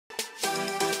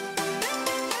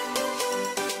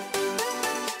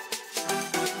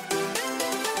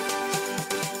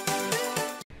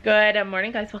Good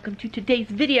morning, guys. Welcome to today's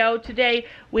video. Today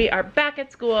we are back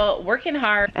at school working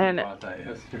hard. And I bought that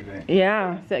yesterday.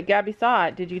 yeah, so Gabby saw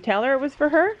it. Did you tell her it was for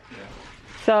her? Yeah.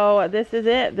 So this is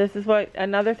it. This is what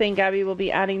another thing Gabby will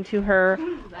be adding to her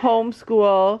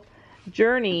homeschool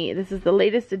journey. This is the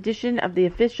latest edition of the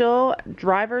official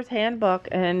driver's handbook,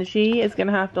 and she is going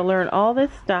to have to learn all this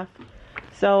stuff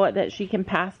so that she can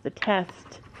pass the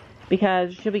test,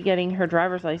 because she'll be getting her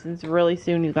driver's license really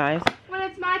soon, you guys. When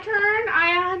it's my turn,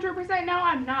 I 100% know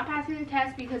I'm not passing the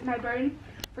test because my brain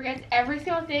forgets every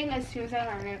single thing as soon as I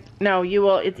learn it. No, you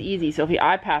will. It's easy, Sophie.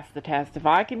 I passed the test. If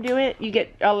I can do it, you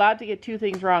get allowed to get 2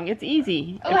 things wrong. It's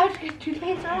easy. Allowed to get 2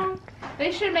 things wrong?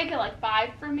 They should make it like 5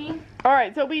 for me.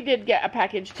 Alright, so we did get a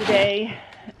package today,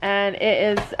 and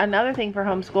it is another thing for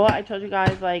homeschool. I told you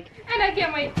guys, like... And I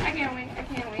can't wait. I can't wait. I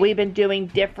can't wait. We've been doing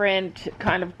different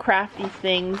kind of crafty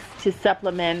things to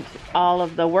supplement all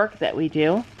of the work that we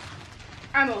do.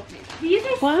 I'm opening. These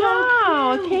are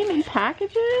Wow, so it cute. came in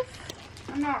packages?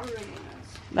 I'm not ruining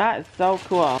this. That is so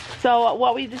cool. So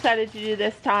what we decided to do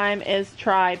this time is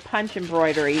try punch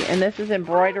embroidery, and this is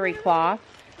embroidery cloth.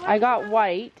 I got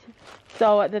white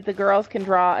so that the girls can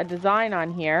draw a design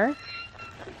on here.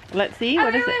 Let's see,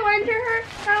 what is it? I went to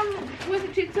her with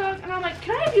a TikTok and I'm like,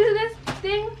 can I do this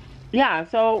thing? Yeah,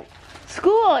 so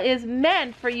school is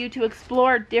meant for you to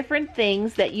explore different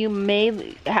things that you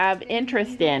may have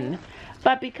interest in.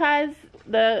 But because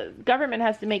the government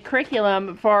has to make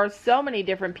curriculum for so many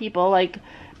different people, like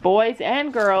boys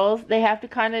and girls, they have to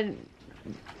kind of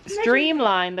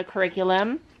streamline the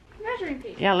curriculum. Measuring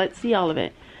tape. Yeah, let's see all of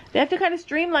it. They have to kind of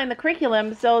streamline the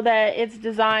curriculum so that it's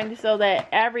designed so that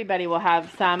everybody will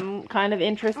have some kind of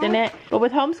interest in it. But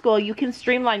with homeschool, you can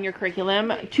streamline your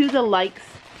curriculum to the likes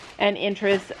and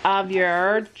interests of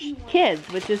your kids,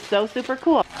 which is so super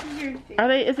cool. Are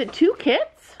they, is it 2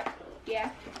 kits?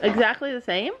 Yeah. Exactly the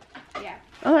same? Yeah.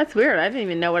 Oh, that's weird. I didn't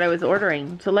even know what I was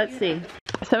ordering. So let's see.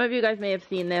 Some of you guys may have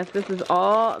seen this. This is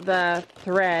all the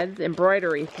threads,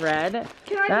 embroidery thread.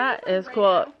 That is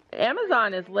cool.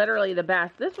 Amazon is literally the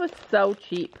best. This was so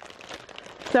cheap.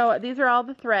 So these are all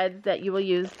the threads that you will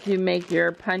use to make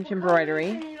your punch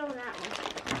embroidery.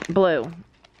 Blue. Okay.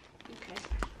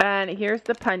 And here's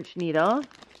the punch needle,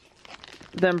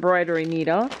 the embroidery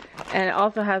needle. And it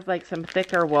also has like some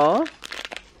thicker wool.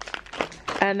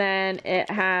 And then it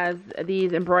has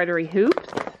these embroidery hoops.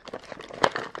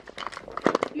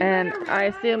 And I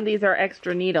assume these are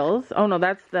extra needles. Oh no,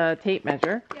 that's the tape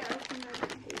measure. Yeah,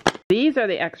 These are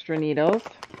the extra needles.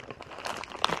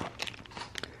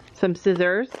 Some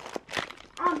scissors.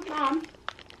 Mom.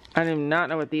 I do not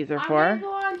know what these are I'm for. gonna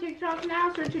go on TikTok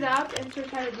now, search it up, and search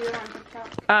how to do it on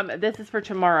TikTok. This is for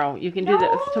tomorrow. You can do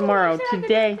this tomorrow.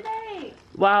 Today.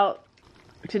 Well,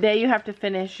 today you have to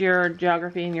finish your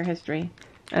geography and your history.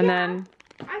 And then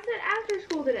I said after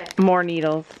school today. more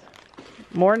needles.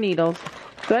 More needles.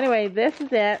 So anyway, this is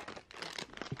it.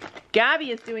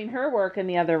 Gabby is doing her work in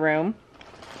the other room.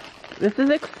 This is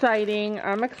exciting.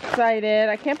 I'm excited.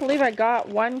 I can't believe I got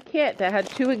one kit that had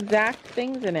 2 exact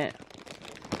things in it.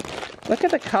 Look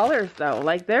at the colors though.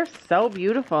 Like, they're so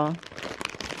beautiful.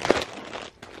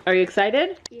 Are you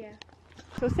excited? Yeah.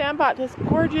 So Sam bought this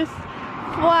gorgeous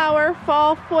flower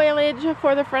fall foliage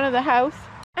for the front of the house.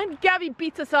 And Gabby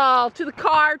beats us all to the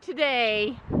car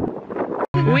today.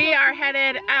 We are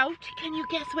headed out. Can you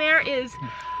guess where it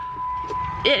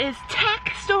is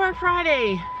Tech Store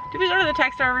Friday. Do we go to the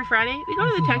Tech Store every Friday? We go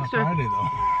to the Tech Store. Friday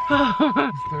though.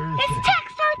 It's Thursday. It's Tech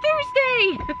Store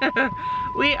Thursday.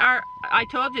 I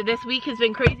told you this week has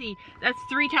been crazy. That's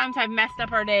 3 times I've messed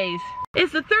up our days.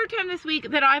 It's the 3rd time this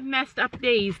week that I've messed up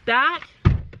days. That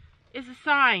is a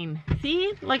sign.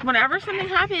 See, like whenever something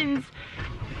happens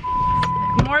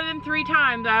more than 3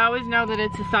 times, I always know that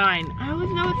it's a sign. I always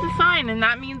know it's a sign, and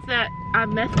that means that I've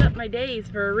messed up my days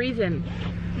for a reason.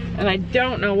 And I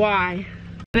don't know why.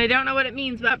 And I don't know what it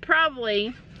means, but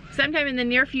probably sometime in the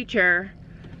near future,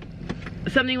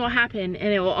 something will happen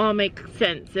and it will all make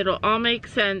sense. It'll all make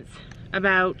sense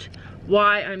about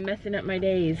why I'm messing up my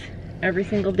days every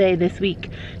single day this week.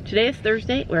 Today is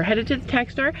Thursday. We're headed to the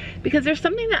Tech Store because there's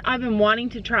something that I've been wanting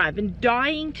to try. I've been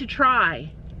dying to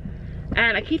try.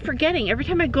 And I keep forgetting. Every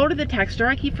time I go to the Tech Store,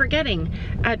 I keep forgetting.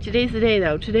 Today's the day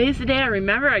though. Today's the day. I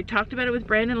remember I talked about it with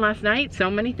Brandon last night.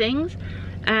 So many things.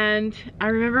 And I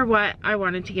remember what I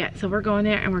wanted to get. So we're going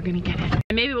there and we're gonna get it.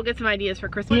 And maybe we'll get some ideas for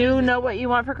Christmas. You know what you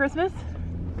want for Christmas?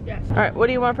 Yes. All right, what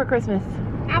do you want for Christmas?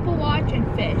 Apple Watch and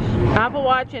fish. Apple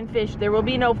Watch and fish. There will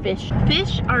be no fish.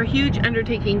 Fish are a huge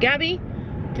undertaking. Gabby,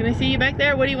 can I see you back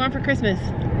there? What do you want for Christmas?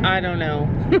 I don't know.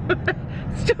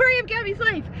 Story of Gabby's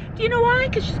life. Do you know why?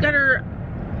 Because she's got her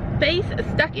face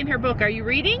stuck in her book. Are you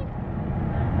reading?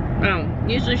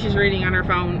 Usually she's reading on her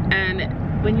phone,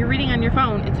 and when you're reading on your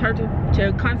phone, it's hard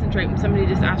to concentrate when somebody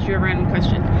just asks you a random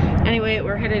question. Anyway,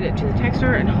 we're headed to the tech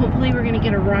store, and hopefully we're gonna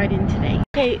get a ride in today.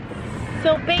 Okay,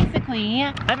 so basically,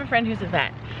 I have a friend who's a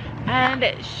vet, and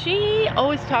she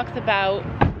always talks about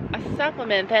a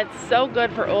supplement that's so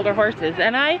good for older horses,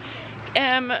 and I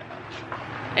am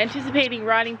anticipating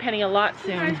riding Penny a lot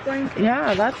soon. Nice.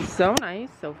 Yeah, that's so nice,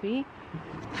 Sophie.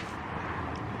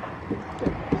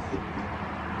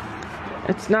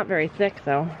 It's not very thick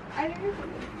though.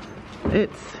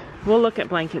 We'll look at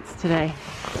blankets today.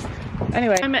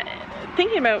 Anyway, I'm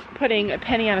thinking about putting a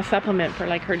Penny on a supplement for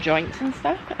like her joints and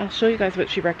stuff. I'll show you guys what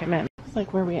she recommends. It's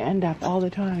like where we end up all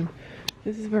the time.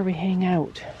 This is where we hang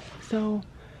out. So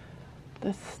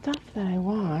the stuff that I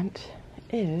want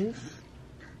is,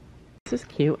 this is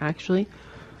cute actually.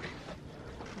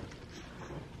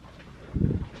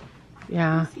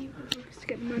 Yeah.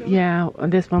 Yeah,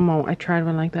 this one won't. I tried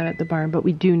one like that at the barn, but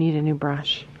we do need a new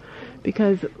brush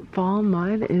because fall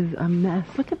mud is a mess.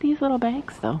 Look at these little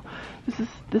bags though.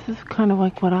 This is kind of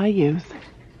like what I use.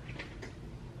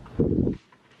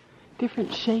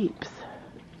 Different shapes.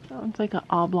 That one's like an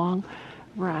oblong,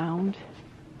 round.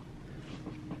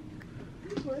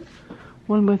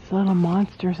 One with little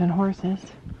monsters and horses.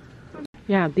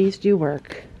 Yeah, these do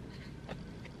work.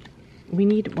 We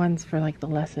need ones for like the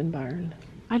lesson barn.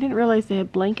 I didn't realize they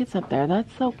had blankets up there.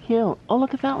 That's so cute. Oh,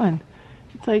 look at that one.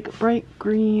 It's like bright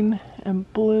green and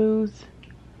blues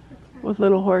with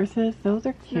little horses. Those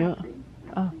are cute.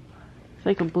 Oh, it's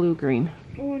like a blue-green.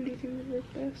 Oh, do you think would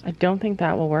work best? I don't think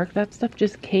that will work. That stuff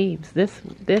just caves.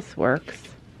 This works.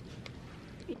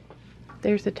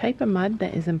 There's a type of mud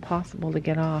that is impossible to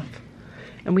get off.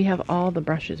 And we have all the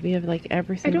brushes. We have like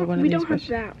every single one of these brushes.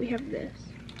 We don't have that. We have this.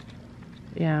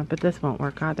 Yeah, but this won't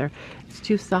work either. It's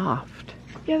too soft.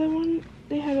 Yeah, the one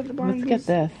they had at the barn. Let's get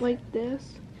this. Like this.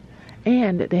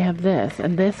 And they have this,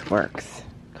 and this works,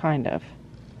 kind of.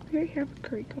 We already have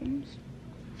curry combs.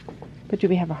 But do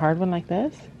we have a hard one like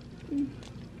this?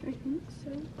 I think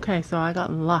so. Okay, so I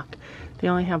got luck. They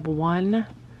only have one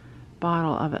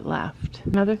bottle of it left.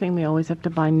 Another thing we always have to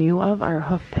buy new of are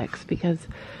hoof picks because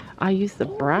I use the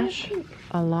brush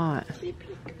a lot.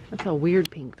 That's a weird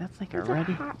pink. That's like a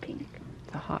ready. Hot pink.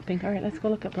 It's a hot pink. All right, let's go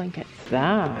look at blankets.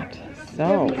 That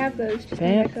so we have those. Just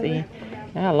fancy.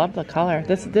 Yeah, I love the color.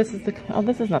 This is the. Oh,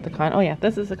 this is not the kind. Oh yeah,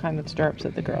 this is the kind of stirrups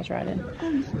that the girls ride in. All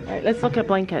right, let's look at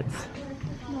blankets.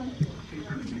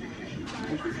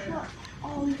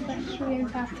 All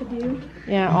equestrians have to do.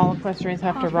 Yeah, all equestrians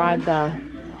have to ride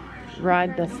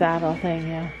the saddle thing.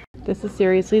 Yeah. This is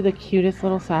seriously the cutest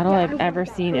little saddle I've ever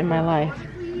seen in my life.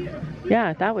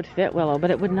 Yeah, that would fit Willow,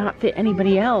 but it would not fit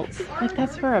anybody else. Like,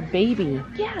 that's for a baby.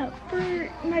 Yeah, for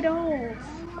my dolls.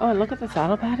 Oh, and look at the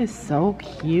saddle pad. It's so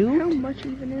cute. How much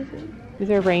even is it? These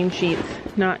are rain sheets.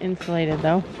 Not insulated,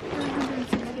 though.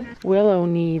 Willow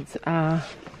needs a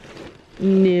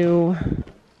new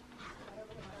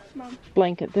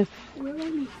blanket. Willow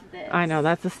needs this. I know,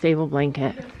 that's a stable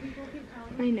blanket.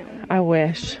 I know. I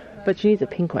wish. But she needs a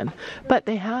pink one. But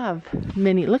they have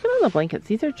many. Look at all the blankets.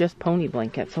 These are just pony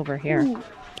blankets over here. Ooh,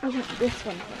 I want this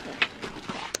one.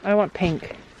 I want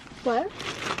pink. What?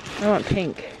 I want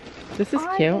pink. This is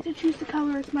I cute. get to choose the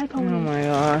color. It's my pony. Oh my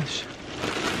gosh.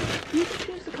 You can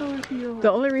choose the color for your. The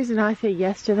only reason I say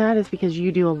yes to that is because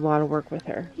you do a lot of work with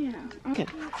her. Yeah. Okay.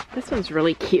 This one's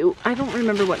really cute. I don't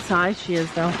remember what size she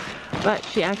is though. But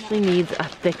she actually needs a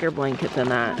thicker blanket than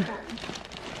that.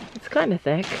 It's kind of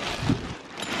thick.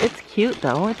 It's cute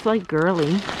though. It's like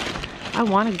girly. I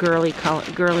want a girly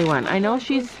one. I know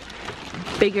she's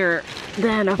bigger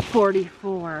than a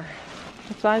 44.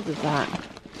 What size is that?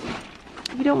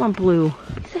 You don't want blue.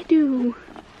 Yes, I do.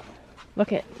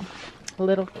 Look at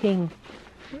Little King.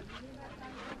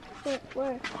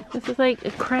 Where? This is like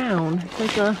a crown. It's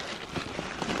like a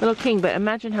Little King, but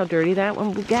imagine how dirty that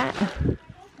one would get.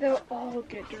 They'll all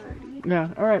get dirty. Yeah,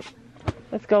 alright.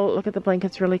 Let's go look at the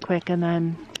blankets really quick and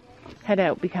then head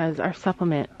out because our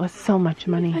supplement was so much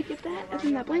money. If I get that, and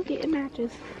then that blanket, it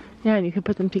matches. Yeah, and you can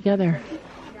put them together.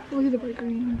 Look at the bright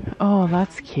green. Oh,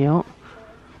 that's cute. Oh,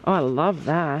 I love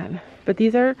that. But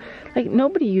these are, like,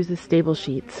 nobody uses stable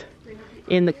sheets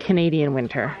in the Canadian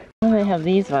winter. And they have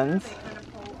these ones.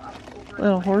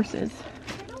 Little horses.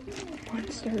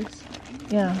 Monsters.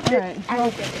 Yeah, alright.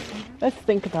 Well, let's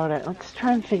think about it. Let's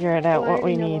try and figure it out what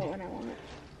we need.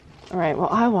 Alright, well,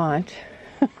 I want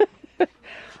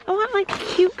like a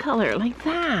cute color, like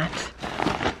that.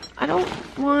 I don't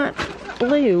want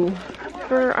blue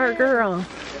for our girl.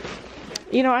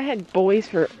 You know, I had boys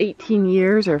for 18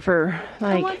 years, or for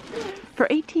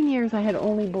 18 years I had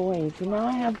only boys, and now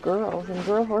I have girls and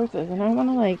girl horses, and I want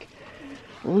to like,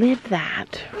 Live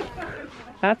that.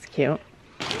 That's cute.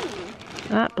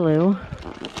 That blue.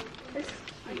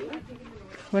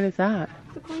 What is that?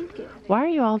 It's a blanket. Why are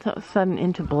you all of a sudden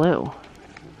into blue?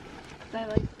 I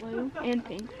like blue and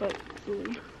pink, but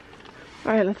blue.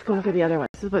 All right, let's go look at the other one.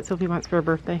 This is what Sophie wants for her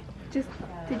birthday. Just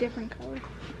the different color.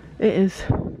 It is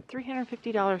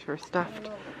 $350 for a stuffed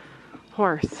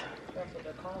horse.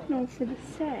 No, for the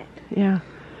set. Yeah.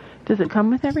 Does it come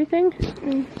with everything?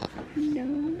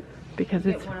 No. Because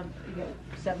it's... You get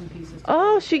 7 pieces.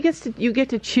 Oh, you get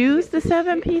to choose the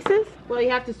 7 pieces? Well, you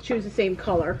have to choose the same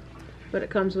color, but it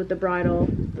comes with the bridle,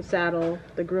 the saddle,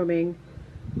 the grooming,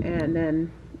 and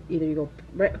then either you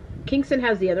go... Kingston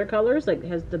has the other colors, like it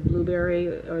has the blueberry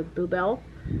or bluebell,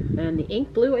 and the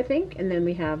ink blue, I think, and then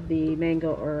we have the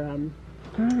mango or...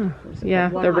 yeah,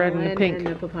 the red and the pink. And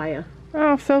the papaya.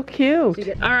 Oh, so cute.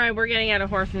 So All right, we're getting out of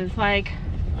horses. Like,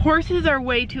 horses are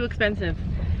way too expensive.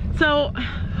 So,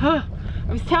 I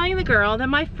was telling the girl that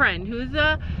my friend, who's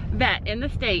a vet in the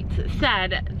States,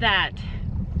 said that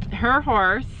her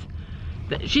horse,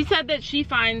 she said that she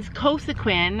finds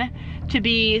Cosequin to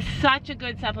be such a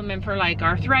good supplement for like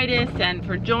arthritis and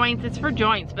for joints. It's for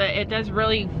joints, but it does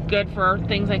really good for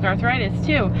things like arthritis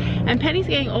too. And Penny's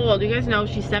getting old. You guys know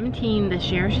she's 17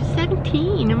 this year. She's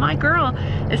 17 and my girl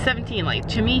is 17. Like,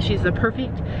 to me, she's the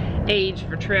perfect age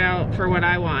for trail for what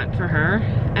I want for her.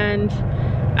 And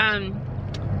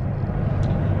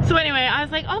so anyway, I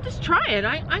was like, I'll just try it.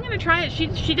 I'm gonna try it.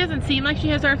 She doesn't seem like she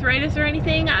has arthritis or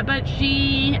anything, but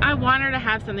I want her to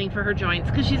have something for her joints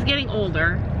because she's getting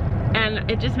older.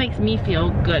 And it just makes me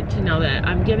feel good to know that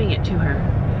I'm giving it to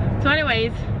her. So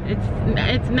anyways,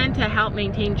 it's meant to help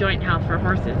maintain joint health for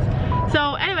horses.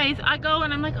 So anyways, I go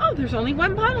and I'm like, oh, there's only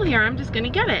 1 bottle here. I'm just gonna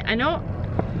get it. I know.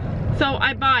 So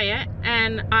I buy it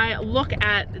and I look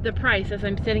at the price as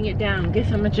I'm setting it down.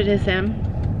 Guess how much it is, Sam?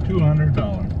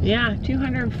 $200. Yeah,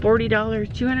 $240,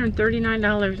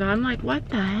 $239. And I'm like, what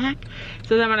the heck?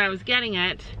 So then when I was getting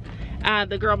it,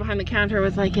 the girl behind the counter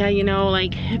was like, yeah, you know,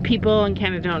 like people in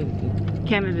Canada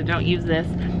don't use this,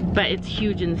 but it's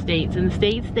huge in the States. In the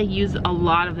States, they use a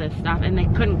lot of this stuff and they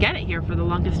couldn't get it here for the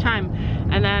longest time.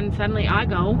 And then suddenly I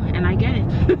go and I get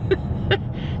it.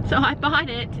 So I bought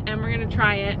it and we're gonna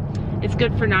try it. It's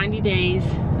good for 90 days.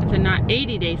 It's a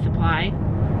 80-day supply.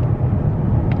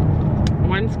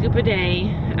 1 scoop a day,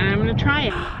 and I'm gonna try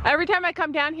it. Every time I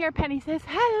come down here, Penny says,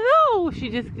 hello. She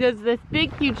just does this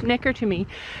big, huge nicker to me.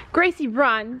 Gracie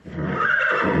runs.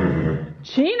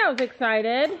 Chino's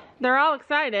excited. They're all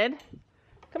excited.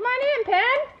 Come on in,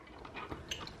 Pen.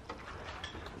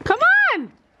 Come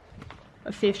on.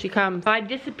 Let's see if she comes. I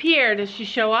disappeared. Does she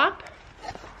show up?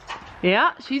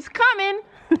 Yeah, she's coming.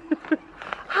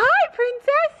 Hi,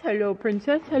 princess. Hello,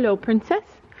 princess. Hello, princess.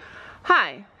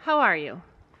 Hi, how are you?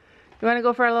 You want to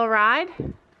go for a little ride?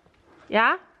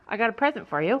 Yeah? I got a present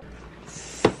for you.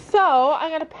 So, I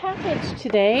got a package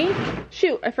today.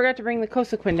 Shoot, I forgot to bring the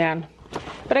Cosequin down.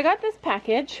 But I got this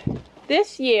package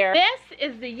this year. This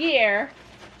is the year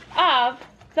of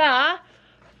the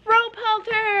rope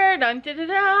halter. Dun, da,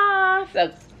 da,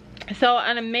 da. So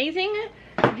an amazing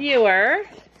viewer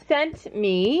sent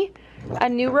me a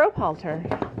new rope halter.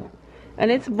 And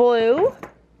it's blue.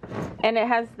 And it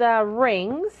has the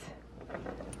rings.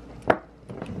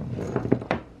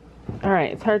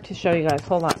 Alright, it's hard to show you guys.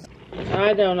 Hold on.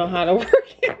 I don't know how to work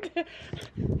it.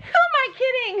 Who am I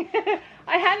kidding?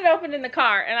 I had it open in the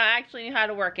car and I actually knew how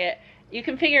to work it. You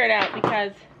can figure it out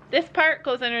because this part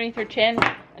goes underneath her chin.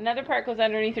 Another part goes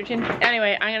underneath her chin.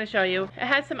 Anyway, I'm going to show you. It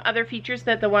has some other features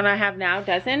that the one I have now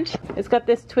doesn't. It's got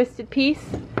this twisted piece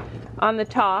on the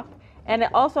top. And it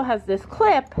also has this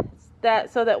clip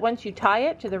so that once you tie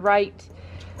it to the right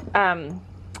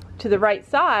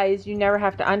size, you never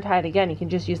have to untie it again. You can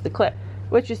just use the clip,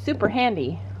 which is super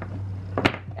handy.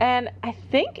 And I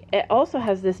think it also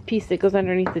has this piece that goes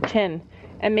underneath the chin.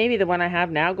 And maybe the one I have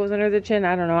now goes under the chin.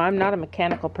 I don't know. I'm not a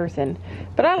mechanical person.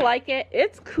 But I like it.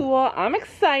 It's cool. I'm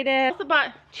excited. I also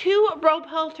bought 2 rope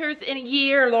halters in a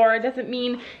year, Laura. Doesn't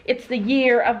mean it's the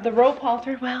year of the rope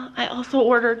halter. Well, I also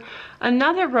ordered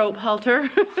another rope halter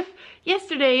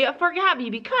yesterday for Gabby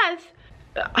because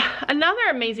another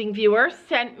amazing viewer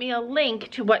sent me a link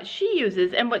to what she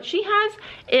uses, and what she has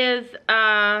is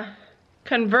a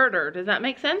converter. Does that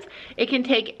make sense? It can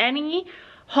take any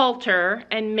halter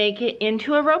and make it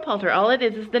into a rope halter. All it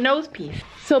is the nose piece.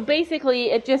 So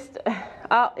basically it just,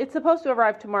 it's supposed to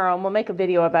arrive tomorrow and we'll make a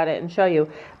video about it and show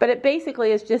you. But it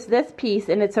basically is just this piece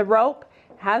and it's a rope,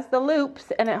 has the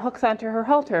loops, and it hooks onto her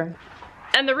halter.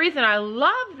 And the reason I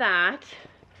love that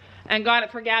and got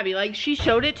it for Gabby, like she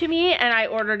showed it to me and I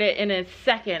ordered it in a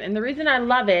second. And the reason I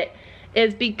love it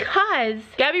is because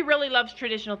Gabby really loves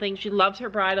traditional things. She loves her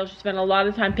bridal. She spent a lot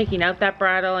of time picking out that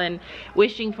bridal and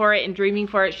wishing for it and dreaming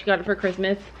for it. She got it for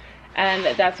Christmas, and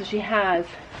that's what she has.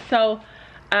 So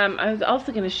I was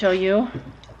also going to show you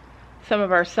some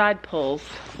of our side pulls.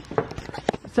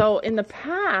 So in the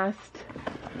past,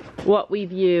 what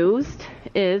we've used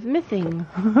is missing.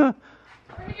 Right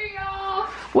here, y'all.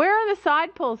 Where are the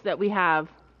side pulls that we have?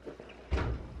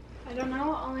 I don't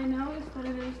know. All I know is that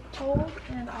it is cold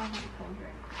and I'll have a cold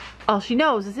drink. All she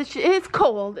knows is it's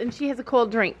cold and she has a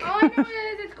cold drink. All I know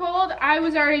is it's cold. I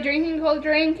was already drinking a cold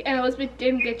drink and Elizabeth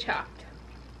didn't get shocked.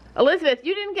 Elizabeth,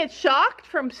 you didn't get shocked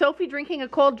from Sophie drinking a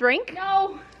cold drink?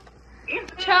 No.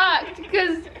 Chucked,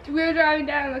 because we were driving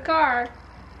down in the car.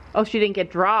 Oh, she didn't get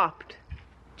dropped.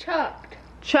 Chucked.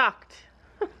 Chucked.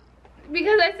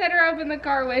 Because I set her up in the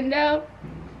car window.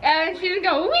 And she didn't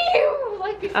go, whew,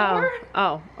 like before.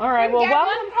 Oh, all right. Well,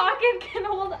 One pocket can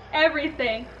hold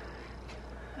everything.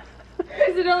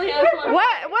 Because it only has one.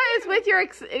 what is with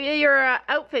your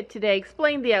outfit today?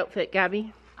 Explain the outfit,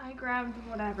 Gabby. I grabbed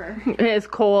whatever. It is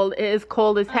cold. It is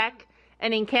cold as heck.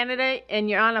 And in Canada, and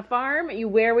you're on a farm, you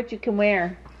wear what you can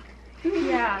wear.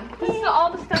 Yeah. This is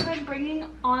all the stuff I'm bringing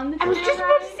on the I was just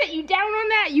about to set you down on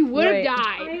that. You would have Right.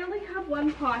 died. I only have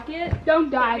one pocket. Don't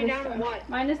die this time.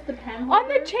 Minus the pen holder. On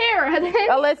the chair.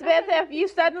 Elizabeth, if you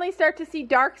suddenly start to see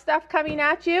dark stuff coming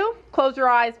at you, close your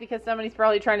eyes because somebody's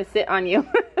probably trying to sit on you.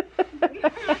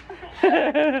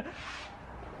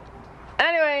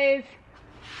 Anyways,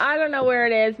 I don't know where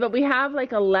it is, but we have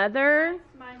like a leather.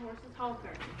 My horse's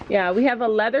halter. Yeah, we have a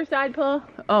leather side pull.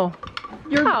 Oh.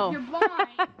 You're Oh.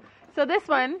 blind. So this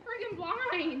one, Freaking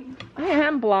blind. I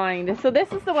am blind. So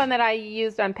this is the one that I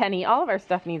used on Penny. All of our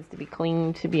stuff needs to be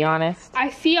cleaned, to be honest. I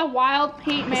see a wild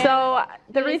paint man. So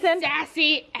the As reason,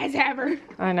 sassy as ever.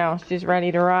 I know, she's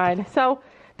ready to ride. So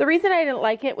the reason I didn't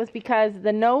like it was because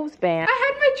the nose band.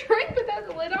 I had my drink without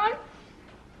the lid on.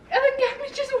 And then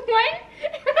Gabby just went.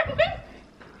 And I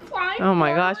went flying. Oh my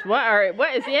forward. gosh,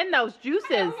 what is in those I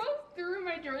juices? almost threw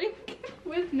my drink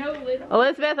with no lid on.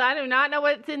 Elizabeth, I do not know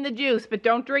what's in the juice, but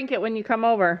don't drink it when you come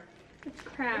over. It's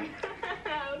crap.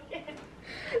 Okay.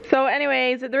 So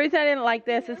anyways, the reason I didn't like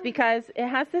this is because it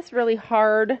has this really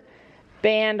hard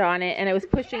band on it and it was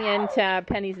pushing into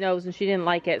Penny's nose and she didn't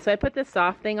like it. So I put this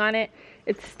soft thing on it.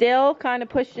 It's still kind of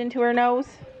pushed into her nose.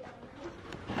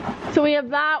 So we have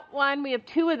that one, we have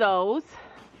two of those.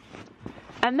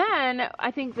 And then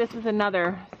I think this is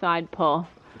another side pull.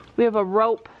 We have a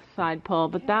rope side pull,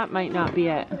 but that might not be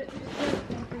it.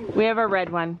 We have a red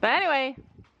one. But anyway,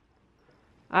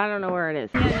 I don't know where it is.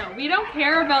 Yeah, no, we don't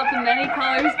care about the many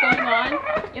colors going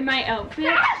on in my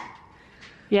outfit.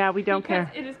 Yeah, we don't because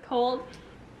care. it is cold.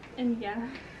 And yeah.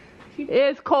 It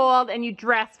is cold and you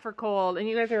dress for cold and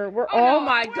you guys are, Oh, oh no,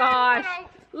 my no, gosh. no.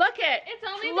 Look it. It's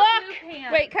only the Look. blue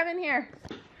pants. Wait, come in here.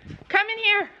 Come in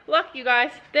here. Look, you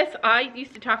guys. This, I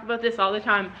used to talk about this all the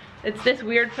time. It's this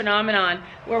weird phenomenon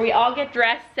where we all get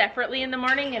dressed separately in the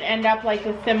morning and end up like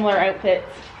with similar outfits.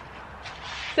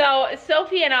 So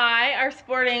Sophie and I are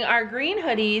sporting our green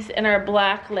hoodies and our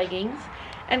black leggings.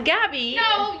 And Gabby.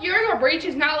 No, yours are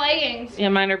breeches, not leggings. Yeah,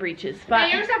 mine are breeches. Yeah,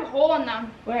 But yours have a hole in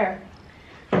them. where?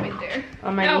 Right there.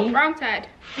 On my No, knee? wrong side.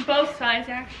 Both sides,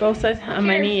 actually. Both sides on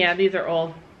my Here. knee. Yeah, these are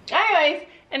old. Anyways,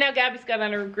 and now Gabby's got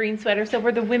on her green sweater, so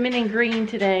we're the women in green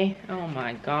today. Oh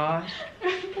my gosh.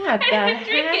 What the heck?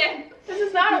 Drinking. This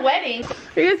is not a wedding.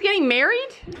 Are you guys getting married?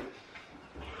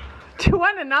 To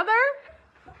one another?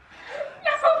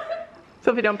 No.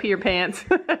 Sophie, don't pee your pants.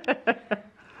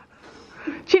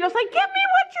 Chino's like, give me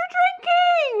what you're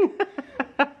drinking!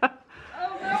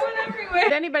 Oh, they're going everywhere.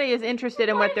 If anybody is interested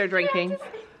in what they're drinking.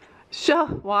 Sure.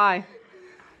 Why?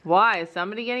 Why? Is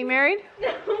somebody getting married?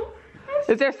 No.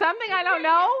 Is there something I don't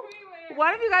know?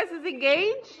 One of you guys is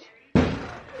engaged?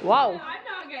 Whoa. I'm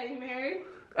not getting married.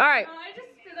 All right. I just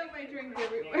spit out my drink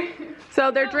everywhere.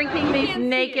 So they're drinking these can't see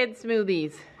naked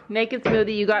smoothies. Naked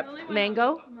smoothie. You got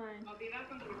mango? Mine.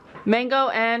 Mango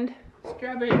and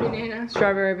Strawberry banana.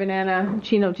 strawberry banana.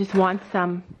 Chino just wants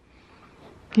some.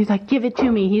 He's like, give it to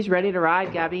me. He's ready to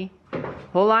ride, Gabby.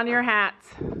 Hold on to your hats.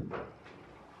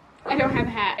 I don't have a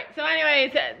hat. So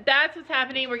anyways, that's what's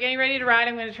happening. We're getting ready to ride.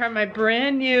 I'm going to try my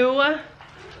brand new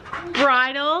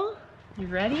bridal. You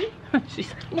ready?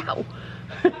 She's like, no.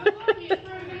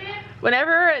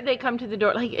 Whenever they come to the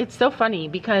door, like, it's so funny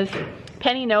because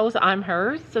Penny knows I'm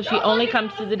hers, so she only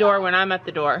comes to the door when I'm at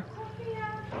the door.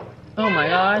 Oh my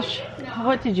gosh.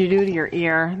 What did you do to your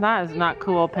ear? That is not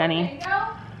cool, Penny.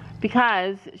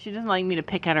 Because she doesn't like me to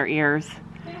pick at her ears.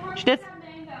 She just,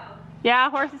 yeah,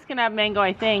 horses can have mango,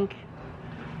 I think.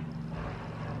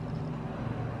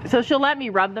 So she'll let me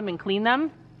rub them and clean them,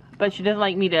 but she doesn't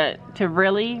like me to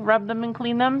really rub them and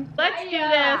clean them. Let's do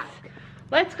this.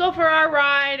 Let's go for our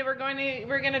ride. We're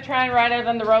gonna try and ride out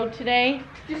on the road today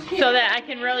so that I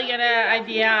can really get an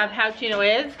idea of how Chino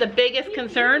is. The biggest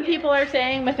concern people are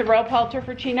saying with the rope halter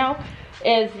for Chino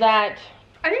is that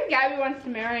I think Gabby wants to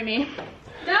marry me.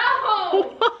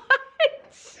 No! what?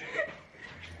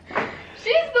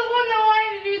 She's the one that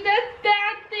wanted to do that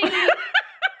bad thing.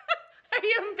 Are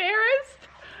you embarrassed?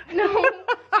 No,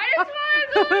 I just want to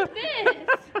go like this.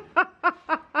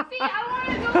 See, I want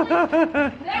to go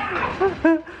like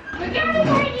that. But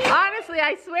Gabby, Honestly,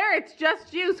 I swear it's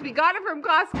just juice. We got it from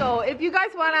Costco. If you guys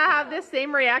want to have this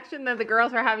same reaction that the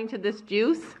girls are having to this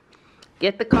juice,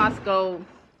 get the Costco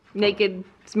naked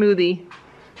smoothie.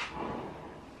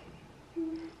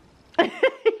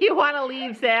 You want to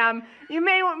leave, Sam. You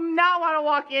may not want to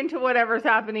walk into whatever's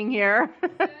happening here.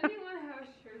 Does anyone have a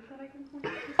shirt that I can put?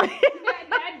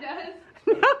 Dad does.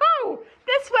 No!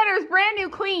 This sweater is brand new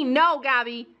clean. No,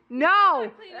 Gabby.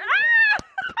 No!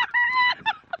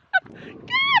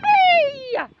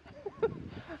 Gabby!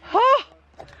 Oh,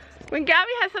 when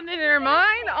Gabby has something in her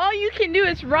mind, all you can do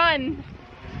is run.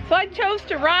 So I chose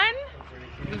to run.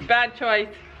 It was a bad choice.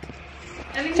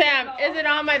 Sam, is it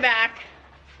on my back?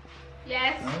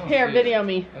 Yes. Here, video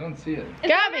me. I don't see it.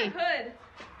 Gabby! Hood.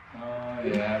 Oh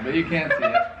yeah, but you can't see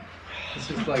it. It's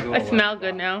just like a I little smell wet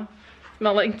good spot. now.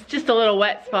 Smell like just a little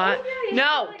wet spot.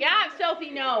 No, Gab, Sophie,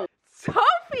 no.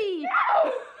 Sophie!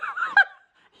 No!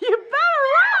 You better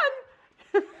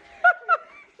run!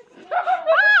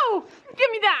 Oh! Give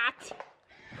me that!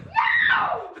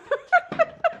 No!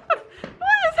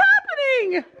 What is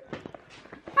happening?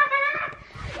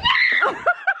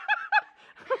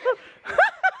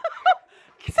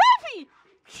 Sophie!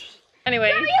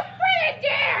 Anyway.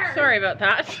 Sorry about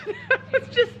that.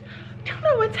 It's just, I don't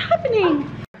know what's happening.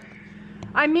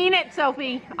 I mean it,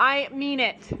 Sophie. I mean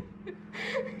it.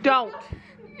 Don't.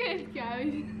 Yes,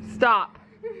 Gabby. Stop.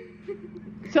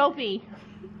 Sophie.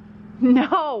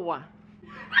 No.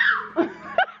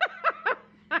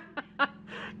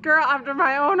 Girl after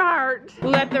my own heart.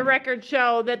 Let the record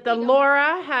show that the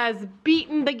Laura has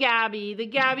beaten the Gabby. The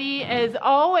Gabby is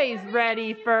always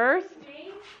ready first.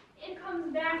 It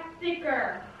comes back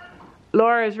thicker.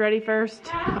 Laura is ready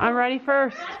first. I'm ready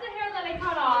first. That's the hair that I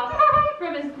cut off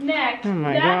from his neck. Oh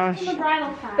my That's gosh. from the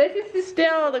bridal time. This is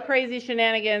Still, the crazy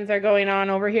shenanigans are going on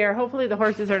over here. Hopefully the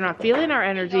horses are not feeling our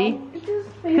energy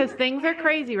because things are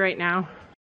crazy right now.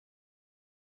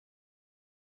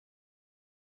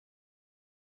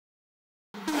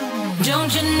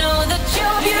 Don't you know that